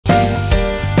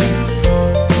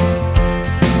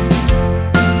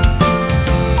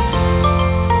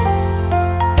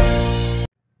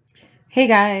Hey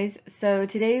guys, so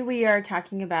today we are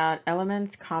talking about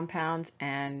elements, compounds,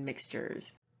 and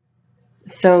mixtures.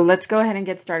 So let's go ahead and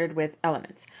get started with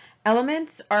elements.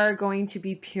 Elements are going to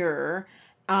be pure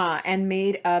and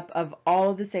made up of all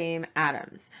of the same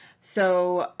atoms.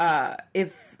 So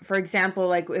if, for example,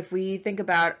 like if we think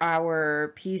about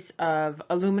our piece of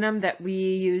aluminum that we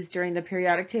used during the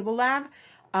periodic table lab,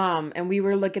 and we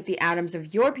were to look at the atoms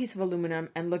of your piece of aluminum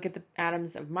and look at the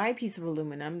atoms of my piece of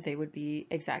aluminum, they would be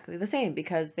exactly the same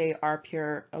because they are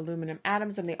pure aluminum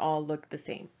atoms and they all look the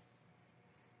same.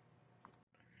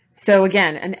 So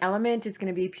again, an element is going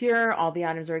to be pure, all the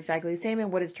atoms are exactly the same,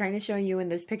 and what it's trying to show you in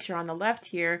this picture on the left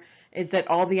here is that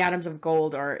all the atoms of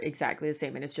gold are exactly the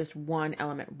same, and it's just one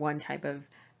element, one type of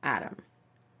atom.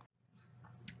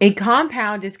 A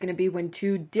compound is going to be when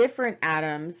two different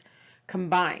atoms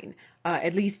combine,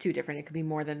 at least two different, it could be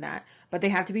more than that, but they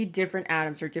have to be different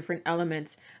atoms or different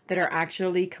elements that are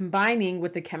actually combining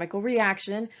with the chemical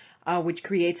reaction, which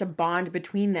creates a bond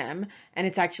between them, and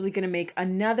it's actually going to make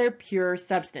another pure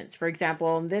substance. For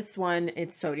example, in this one,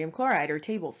 it's sodium chloride or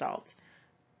table salt.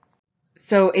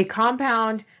 So a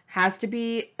compound has to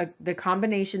be the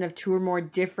combination of two or more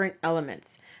different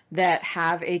elements that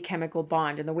have a chemical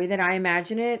bond. And the way that I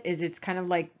imagine it is it's kind of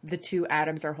like the two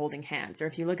atoms are holding hands. Or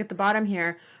if you look at the bottom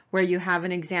here, where you have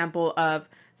an example of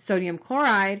sodium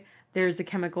chloride, there's a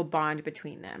chemical bond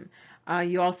between them.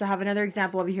 You also have another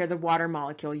example over here, the water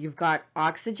molecule. You've got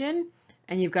oxygen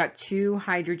and you've got two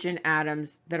hydrogen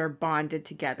atoms that are bonded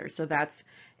together. So that's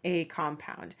a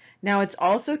compound. Now it's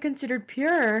also considered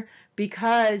pure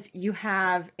because you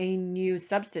have a new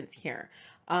substance here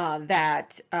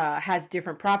that has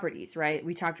different properties, right?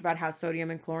 We talked about how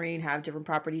sodium and chlorine have different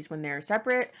properties when they're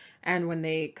separate and when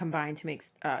they combine to make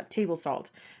table salt.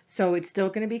 So it's still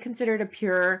going to be considered a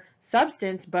pure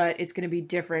substance, but it's going to be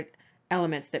different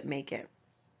elements that make it.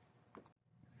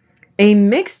 A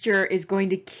mixture is going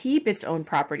to keep its own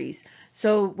properties.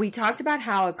 So we talked about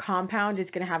how a compound is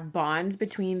going to have bonds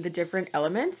between the different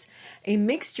elements. A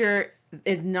mixture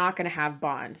is not going to have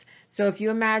bonds. So if you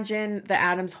imagine the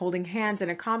atoms holding hands in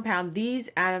a compound, these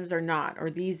atoms are not, or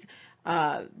these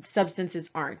substances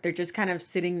aren't. They're just kind of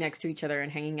sitting next to each other and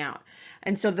hanging out.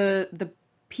 And so the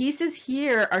pieces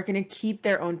here are going to keep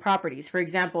their own properties. For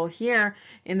example, here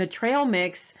in the trail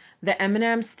mix, the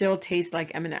M&Ms still taste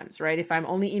like M&Ms, right? If I'm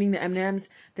only eating the M&Ms,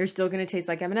 they're still going to taste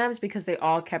like M&Ms because they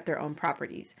all kept their own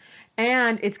properties.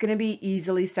 And it's going to be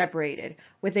easily separated.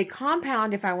 With a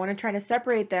compound, if I want to try to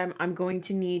separate them, I'm going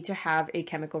to need to have a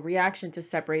chemical reaction to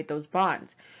separate those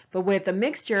bonds. But with a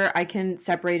mixture, I can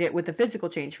separate it with a physical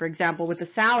change. For example, with a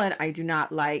salad, I do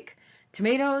not like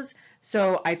tomatoes,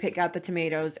 so I pick out the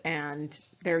tomatoes and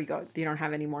there you go. You don't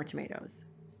have any more tomatoes.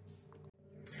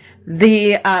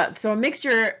 So a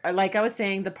mixture, like I was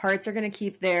saying, the parts are going to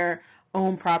keep their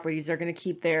own properties. They're going to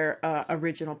keep their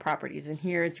original properties. And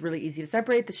here it's really easy to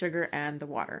separate the sugar and the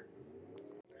water.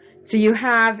 So you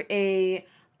have a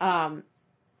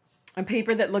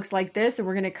paper that looks like this, and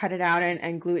we're going to cut it out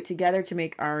and glue it together to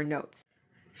make our notes.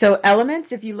 So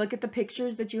elements, if you look at the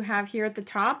pictures that you have here at the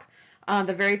top,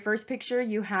 the very first picture,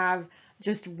 you have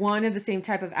just one of the same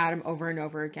type of atom over and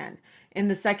over again. In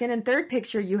the second and third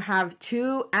picture, you have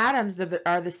two atoms that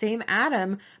are the same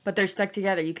atom, but they're stuck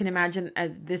together. You can imagine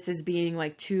this as being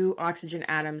like two oxygen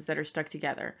atoms that are stuck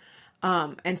together.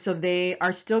 And so they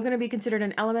are still going to be considered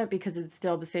an element because it's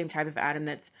still the same type of atom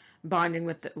that's bonding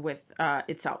with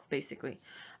itself, basically.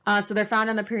 So they're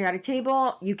found on the periodic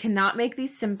table. You cannot make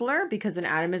these simpler because an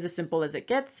atom is as simple as it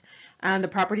gets. And the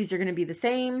properties are going to be the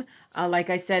same. Like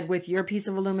I said, with your piece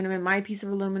of aluminum and my piece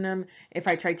of aluminum, if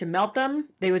I tried to melt them,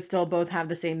 they would still both have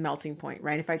the same melting point,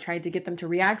 right? If I tried to get them to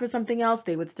react with something else,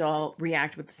 they would still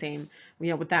react with the same,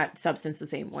 with that substance the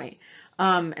same way.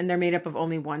 And they're made up of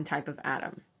only one type of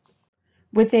atom.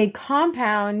 With a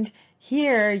compound,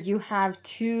 here you have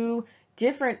two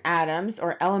different atoms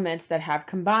or elements that have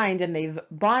combined and they've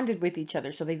bonded with each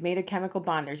other. So they've made a chemical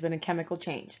bond. There's been a chemical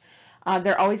change.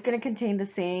 They're always going to contain the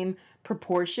same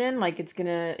proportion. Like it's going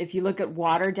to, if you look at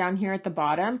water down here at the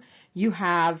bottom, you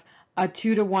have a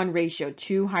 2-to-1 ratio,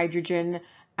 two hydrogen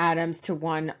atoms to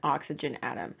one oxygen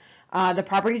atom. The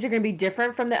properties are going to be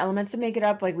different from the elements that make it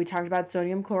up. Like we talked about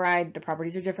sodium chloride, the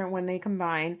properties are different when they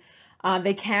combine.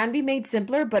 They can be made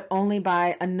simpler, but only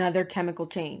by another chemical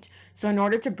change. So in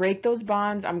order to break those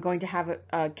bonds, I'm going to have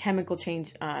a chemical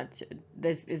change.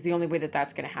 This is the only way that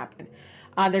that's going to happen.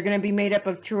 They're going to be made up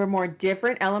of two or more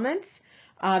different elements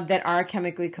that are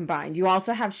chemically combined. You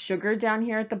also have sugar down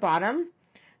here at the bottom.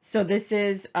 So this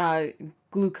is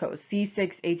glucose,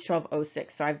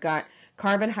 C6H12O6. So I've got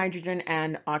carbon, hydrogen,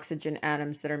 and oxygen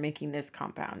atoms that are making this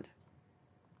compound.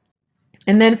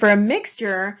 And then for a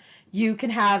mixture, you can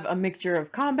have a mixture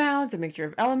of compounds, a mixture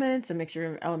of elements, a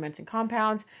mixture of elements and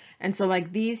compounds. And so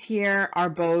like these here are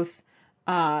both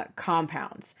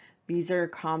compounds. These are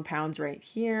compounds right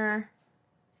here.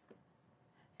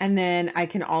 And then I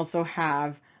can also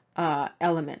have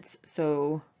elements.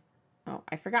 So, oh,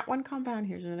 I forgot one compound.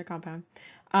 Here's another compound.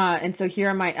 And so here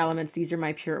are my elements. These are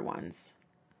my pure ones.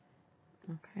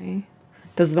 Okay.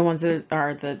 Those are the ones that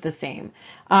are the same.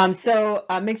 So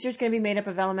a mixture is going to be made up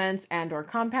of elements and or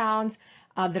compounds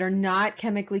that are not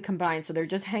chemically combined. So they're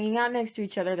just hanging out next to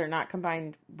each other. They're not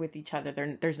combined with each other.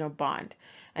 There's no bond.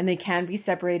 And they can be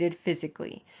separated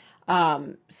physically.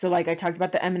 So like I talked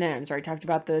about the M&Ms, or I talked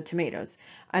about the tomatoes.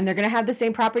 And they're going to have the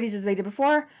same properties as they did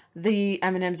before. The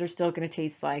M&Ms are still going to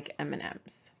taste like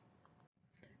M&Ms.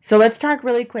 So let's talk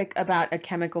really quick about a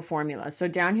chemical formula. So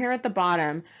down here at the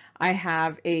bottom, I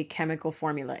have a chemical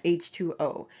formula,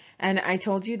 H2O. And I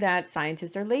told you that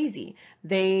scientists are lazy.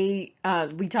 We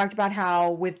talked about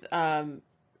how with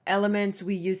elements,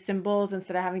 we use symbols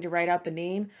instead of having to write out the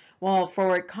name. Well,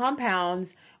 for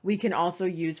compounds, we can also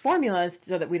use formulas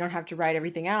so that we don't have to write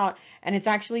everything out. And it's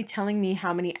actually telling me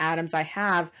how many atoms I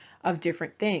have of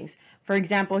different things. For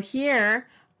example, here,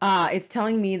 it's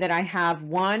telling me that I have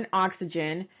 1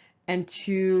 oxygen and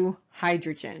 2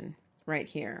 hydrogen right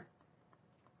here.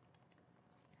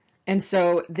 And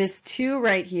so this 2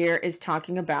 right here is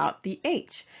talking about the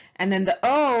H. And then the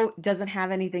O doesn't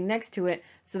have anything next to it,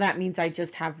 so that means I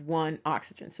just have 1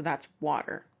 oxygen. So that's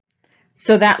water.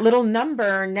 So that little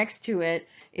number next to it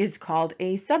is called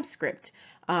a subscript.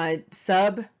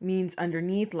 Sub means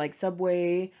underneath, like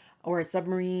subway or a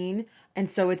submarine. And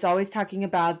so it's always talking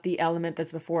about the element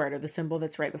that's before it, or the symbol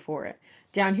that's right before it.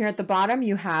 Down here at the bottom,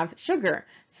 you have sugar.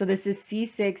 So this is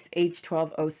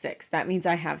C6H12O6. That means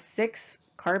I have 6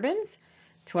 carbons,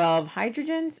 12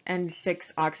 hydrogens, and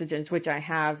 6 oxygens, which I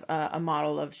have a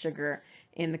model of sugar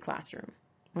in the classroom.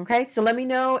 Okay, so let me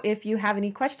know if you have any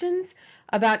questions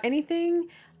about anything,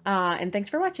 and thanks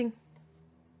for watching.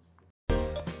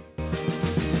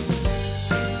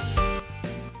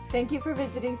 Thank you for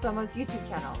visiting Somo's YouTube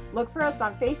channel. Look for us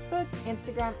on Facebook,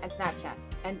 Instagram, and Snapchat.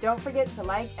 And don't forget to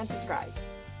like and subscribe.